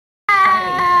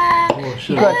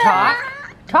You gonna talk?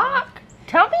 Talk.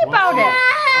 Tell me about it.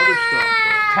 Other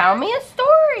stuff. Tell me a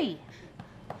story.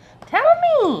 Tell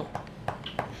me.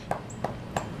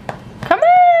 Come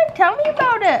on, tell me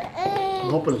about it. I'm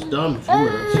hoping it's done in a few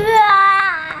minutes.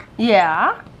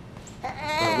 Yeah. We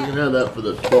can have that for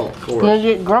the 12th You course. gonna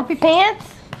get grumpy pants?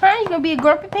 Huh? You gonna be a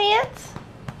grumpy pants?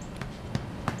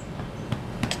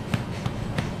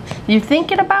 You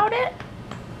thinking about it?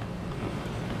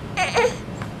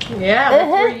 Yeah,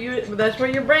 that's where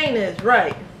your brain is,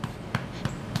 right?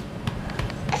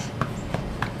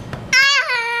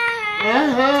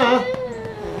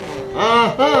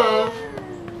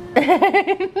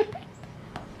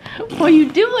 What are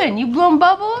you doing? You blowing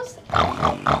bubbles?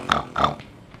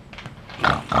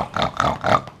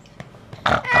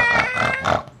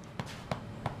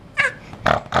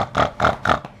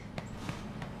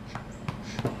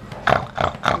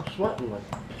 I'm sweating like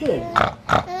a pig.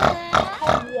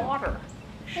 Cold water.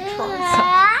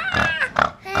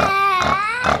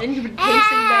 And you've been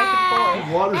pacing back and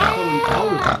forth. Water's coming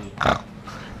out of me.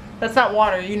 That's not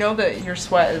water. You know that your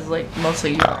sweat is like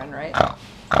mostly urine, right? Dad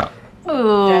kept it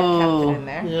Ooh. in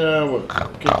there. Yeah, well, in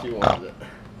case you wanted it.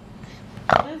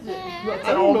 What is it? It's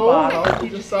I an don't old know. bottle. I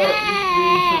just thought it used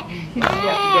to be. You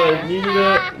guys needed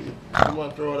it. I'm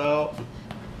gonna throw it out.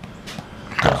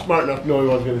 I'm smart enough to know he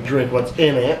wasn't gonna drink what's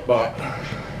in it, but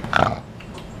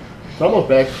it's almost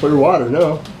back to clear water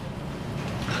now.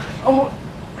 Oh,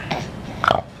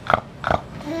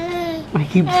 I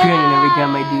keep grinning every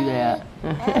time I do that.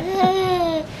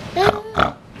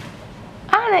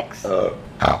 Onyx.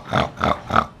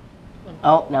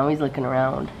 Oh, now he's looking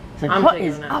around. He's like, I'm what taking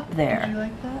is a nap. up there? Did you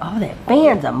like that? Oh, that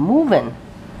fan's a moving.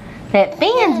 That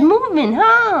fan's moving,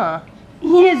 huh?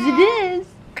 Yes, it is.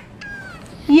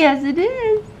 Yes, it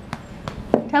is.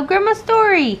 Tell Grandma a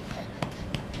story.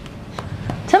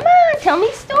 Come on, tell me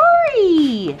a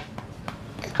story.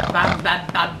 Ba, ba,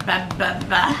 ba, ba, ba,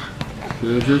 ba.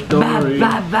 Here's your Ba, story.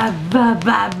 ba, ba, ba,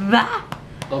 ba, ba.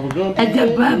 Oh, we're going And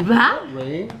the ba, ba.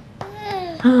 rain.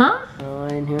 Huh? Oh, I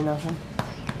didn't hear nothing.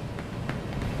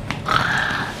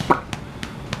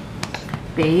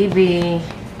 Baby.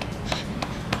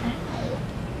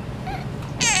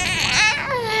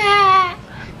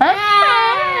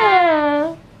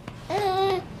 Ah.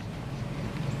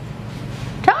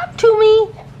 Talk to me.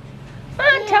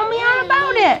 Tell me all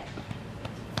about it.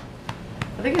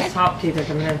 I think his top teeth are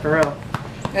coming in for real.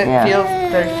 It Yeah.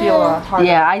 they feel hard.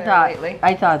 Yeah, lately.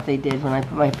 I thought they did when I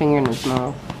put my finger in his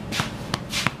mouth.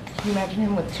 Can you imagine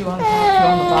him with two on the top, two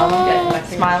on the bottom,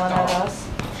 smiling at us?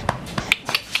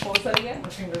 What was that again? My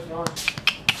finger's gone.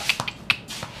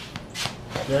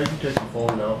 Yeah, you can take the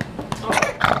phone now.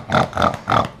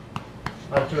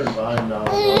 I turned mine now.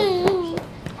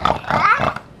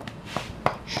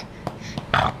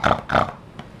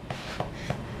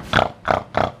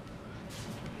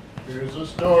 Here's the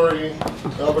story.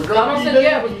 Donald said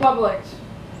yeah, it was Publix.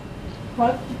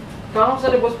 What? Donald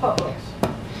said it was Publix.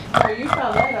 Oh, you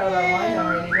found that out online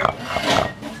already, didn't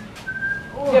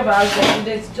you? Yeah, but I was thinking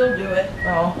they'd still do it.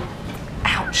 Oh.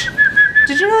 Ouch.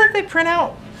 Did you know that they print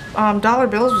out dollar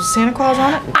bills with Santa Claus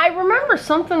on it? I remember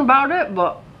something about it,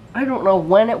 but I don't know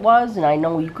when it was, and I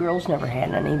know you girls never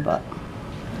had any, but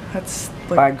That's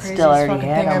But like the still craziest already fucking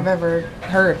had thing 'em. I've ever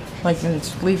heard. Like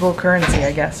it's legal currency,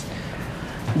 I guess.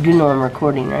 you do know I'm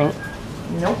recording, right?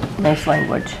 Nope. Nice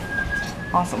language.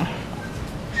 Awesome.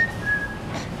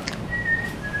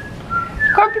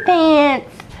 Grumpy pants!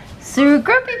 Sir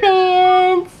Grumpy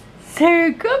pants!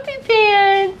 Sir Grumpy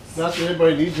pants! Not that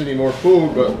anybody needs any more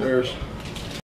food, but there's